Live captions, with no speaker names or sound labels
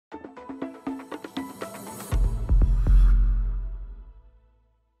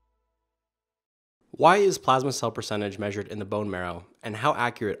Why is plasma cell percentage measured in the bone marrow, and how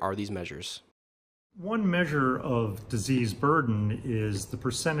accurate are these measures? One measure of disease burden is the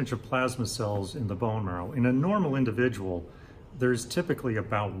percentage of plasma cells in the bone marrow. In a normal individual, there's typically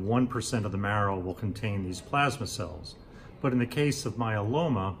about 1% of the marrow will contain these plasma cells. But in the case of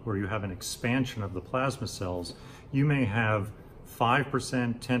myeloma, where you have an expansion of the plasma cells, you may have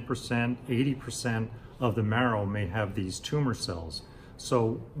 5%, 10%, 80% of the marrow may have these tumor cells.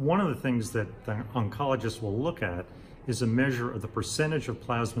 So one of the things that the oncologist will look at is a measure of the percentage of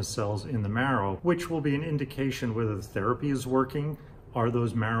plasma cells in the marrow, which will be an indication whether the therapy is working. Are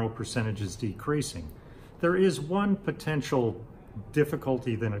those marrow percentages decreasing? There is one potential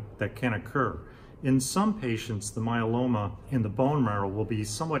difficulty that can occur. In some patients, the myeloma in the bone marrow will be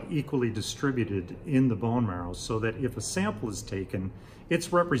somewhat equally distributed in the bone marrow, so that if a sample is taken,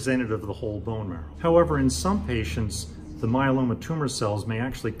 it's representative of the whole bone marrow. However, in some patients, the myeloma tumor cells may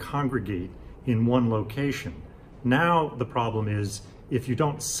actually congregate in one location. Now the problem is, if you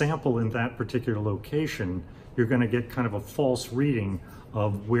don't sample in that particular location, you're going to get kind of a false reading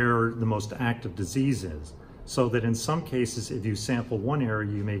of where the most active disease is. So that in some cases, if you sample one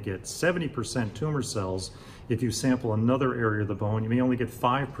area, you may get 70% tumor cells. If you sample another area of the bone, you may only get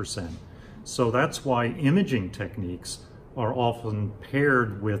 5%. So that's why imaging techniques are often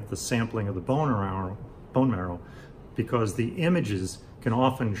paired with the sampling of the bone marrow, because the images can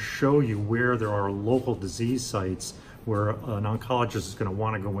often show you where there are local disease sites where an oncologist is going to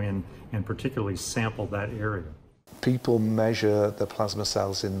want to go in and particularly sample that area. People measure the plasma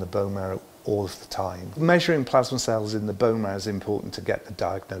cells in the bone marrow all of the time. Measuring plasma cells in the bone marrow is important to get the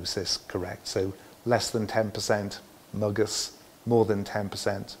diagnosis correct. So less than 10% MUGUS, more than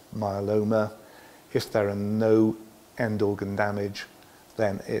 10% myeloma. If there are no end organ damage,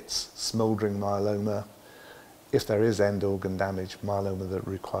 then it's smoldering myeloma. If there is end organ damage, myeloma that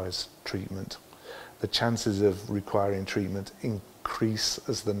requires treatment. The chances of requiring treatment increase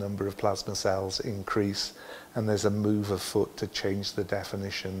as the number of plasma cells increase, and there's a move afoot to change the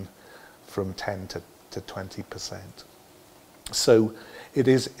definition from 10 to 20%. So it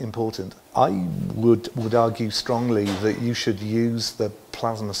is important. I would argue strongly that you should use the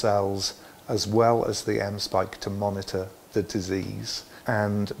plasma cells as well as the M spike to monitor the disease.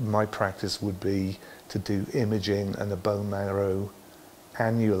 And my practice would be to do imaging and a bone marrow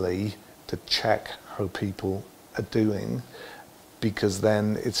annually to check how people are doing, because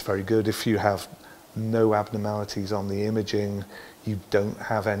then it's very good. If you have no abnormalities on the imaging, you don't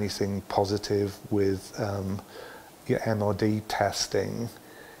have anything positive with your MRD testing,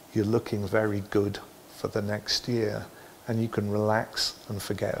 you're looking very good for the next year, and you can relax and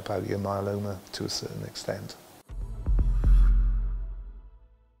forget about your myeloma to a certain extent.